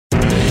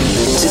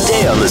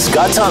today on The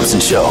Scott Thompson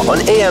Show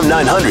on AM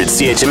 900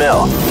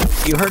 CHML.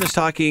 You heard us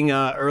talking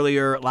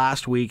earlier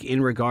last week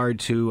in regard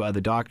to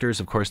the doctors.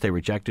 Of course, they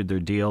rejected their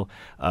deal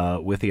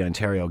with the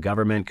Ontario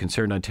government.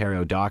 Concerned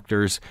Ontario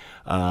doctors,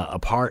 a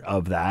part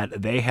of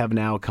that, they have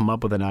now come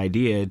up with an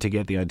idea to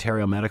get the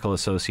Ontario Medical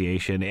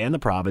Association and the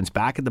province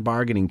back at the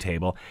bargaining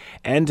table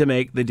and to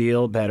make the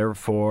deal better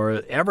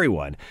for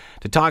everyone.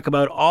 To talk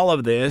about all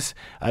of this,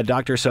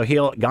 Dr.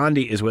 Sohail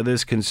Gandhi is with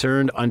us,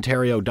 Concerned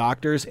Ontario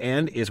Doctors,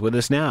 and is with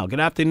us now. Good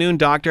afternoon,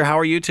 Doctor. How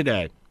are you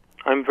today?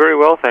 I'm very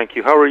well, thank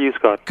you. How are you,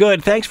 Scott?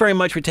 Good. Thanks very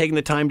much for taking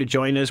the time to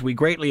join us. We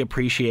greatly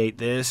appreciate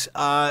this.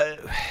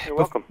 You're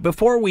welcome.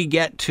 Before we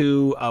get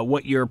to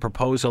what your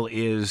proposal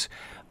is,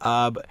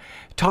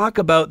 talk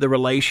about the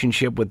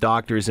relationship with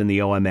doctors and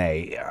the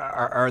OMA.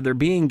 Are there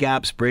being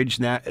gaps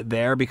bridged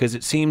there? Because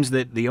it seems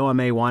that the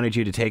OMA wanted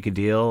you to take a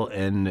deal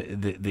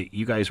and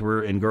you guys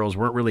and girls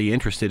weren't really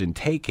interested in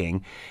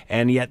taking,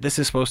 and yet this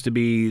is supposed to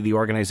be the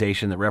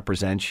organization that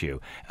represents you.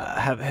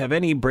 Have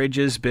any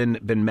bridges been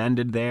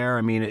mended there?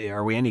 I mean,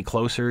 are we any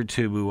closer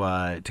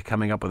to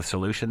coming up with a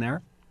solution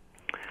there?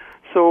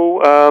 So,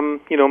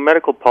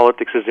 medical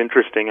politics is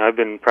interesting. I've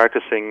been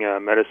practicing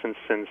medicine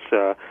since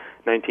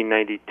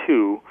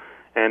 1992,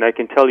 and I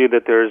can tell you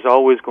that there's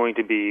always going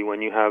to be,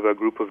 when you have a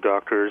group of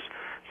doctors,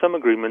 some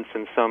agreements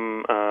and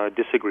some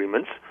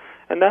disagreements.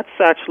 And that's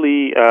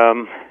actually,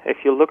 if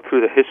you look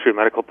through the history of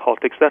medical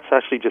politics, that's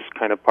actually just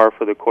kind of par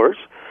for the course.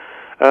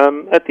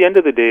 At the end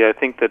of the day, I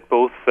think that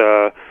both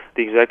the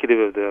executive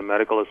of the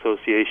Medical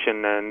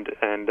Association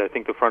and I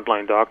think the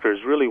frontline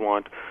doctors really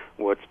want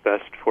what's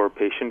best for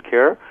patient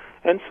care.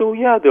 And so,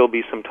 yeah, there'll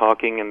be some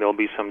talking and there'll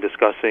be some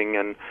discussing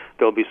and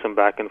there'll be some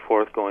back and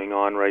forth going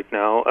on right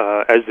now,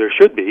 as there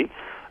should be.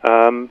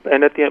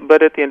 But at the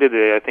end of the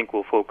day, I think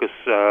we'll focus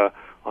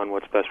on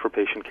what's best for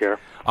patient care.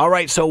 All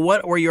right. So,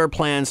 what were your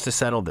plans to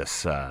settle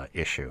this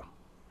issue?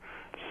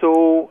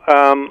 So,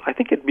 I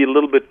think it'd be a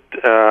little bit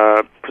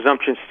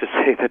presumptuous to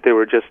say that they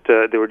were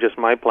just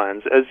my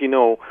plans. As you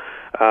know,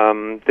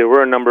 there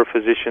were a number of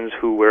physicians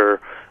who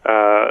were,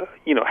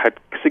 had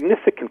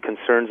significant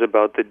concerns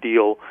about the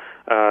deal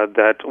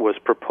that was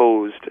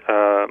proposed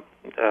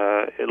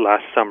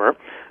last summer,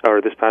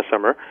 or this past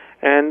summer.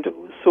 And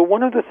so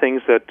one of the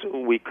things that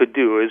we could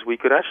do is we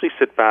could actually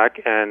sit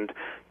back and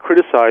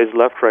criticize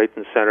left, right,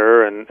 and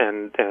center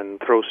and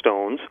throw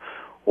stones,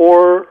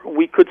 or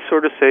we could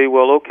sort of say,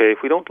 well, okay, if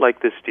we don't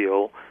like this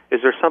deal,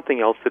 is there something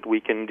else that we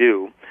can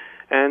do?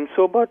 And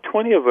so about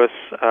 20 of us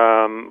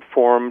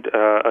formed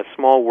a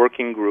small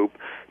working group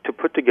to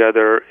put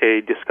together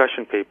a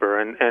discussion paper.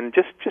 And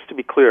just to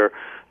be clear,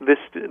 this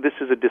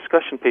is a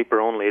discussion paper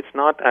only. It's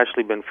not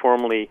actually been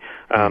formally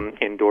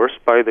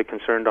endorsed by the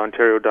Concerned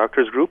Ontario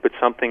Doctors Group. It's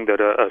something that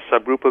a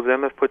subgroup of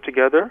them have put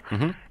together.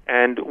 Mm-hmm.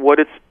 And what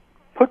it's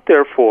put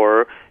there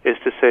for is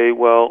to say,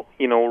 well,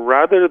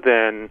 rather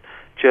than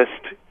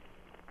just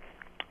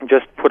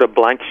put a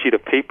blank sheet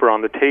of paper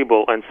on the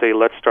table and say,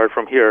 let's start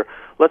from here,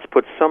 let's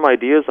put some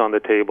ideas on the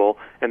table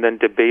and then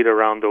debate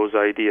around those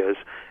ideas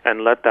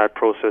and let that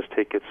process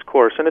take its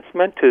course. And it's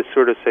meant to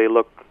sort of say,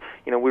 look,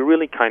 we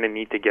really kind of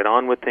need to get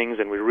on with things,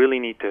 and we really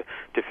need to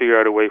figure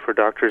out a way for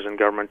doctors and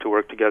government to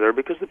work together,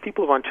 because the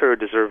people of Ontario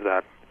deserve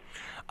that.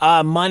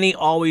 Money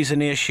always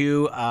an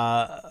issue,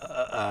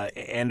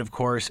 and of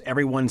course,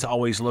 everyone's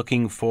always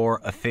looking for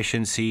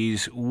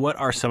efficiencies. What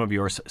are some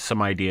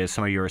ideas,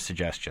 some of your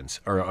suggestions,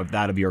 or of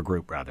that of your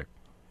group, rather?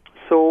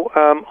 So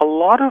a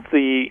lot of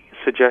the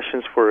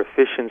suggestions for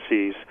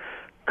efficiencies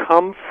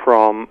come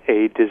from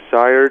a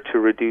desire to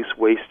reduce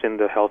waste in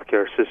the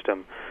healthcare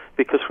system.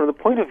 Because from the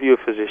point of view of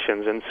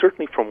physicians, and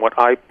certainly from what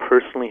I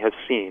personally have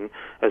seen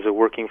as a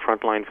working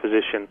frontline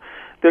physician,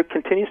 there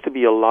continues to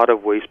be a lot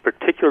of waste,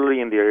 particularly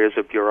in the areas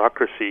of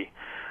bureaucracy.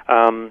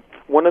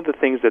 One of the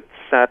things that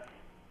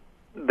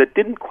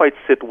didn't quite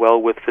sit well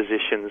with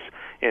physicians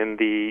in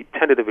the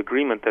tentative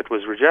agreement that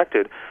was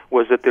rejected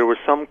was that there was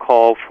some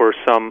call for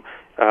some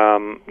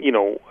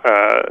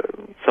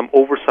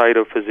oversight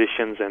of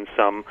physicians and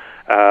some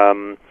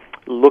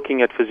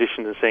looking at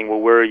physicians and saying, well,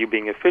 where are you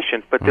being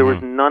efficient? But there was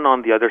none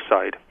on the other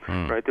side,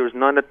 right? There was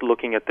none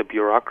looking at the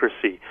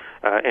bureaucracy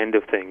end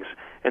of things.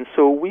 And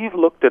so we've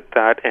looked at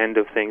that end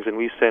of things, and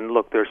we've said,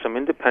 look, there are some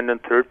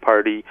independent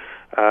third-party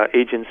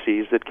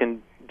agencies that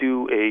can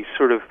do a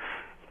sort of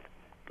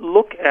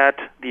look at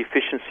the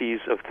efficiencies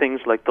of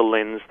things like the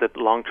LHINs, that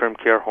long-term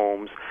care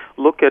homes,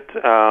 look at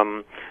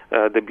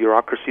the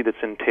bureaucracy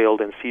that's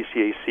entailed in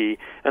CCAC,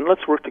 and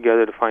let's work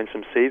together to find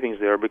some savings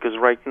there, because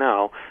right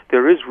now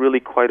there is really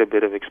quite a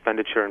bit of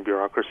expenditure and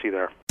bureaucracy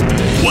there.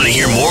 Want to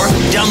hear more?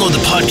 Download the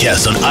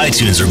podcast on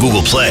iTunes or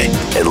Google Play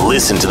and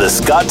listen to The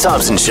Scott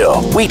Thompson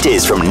Show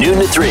weekdays from noon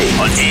to 3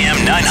 on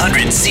AM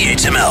 900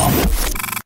 CHML.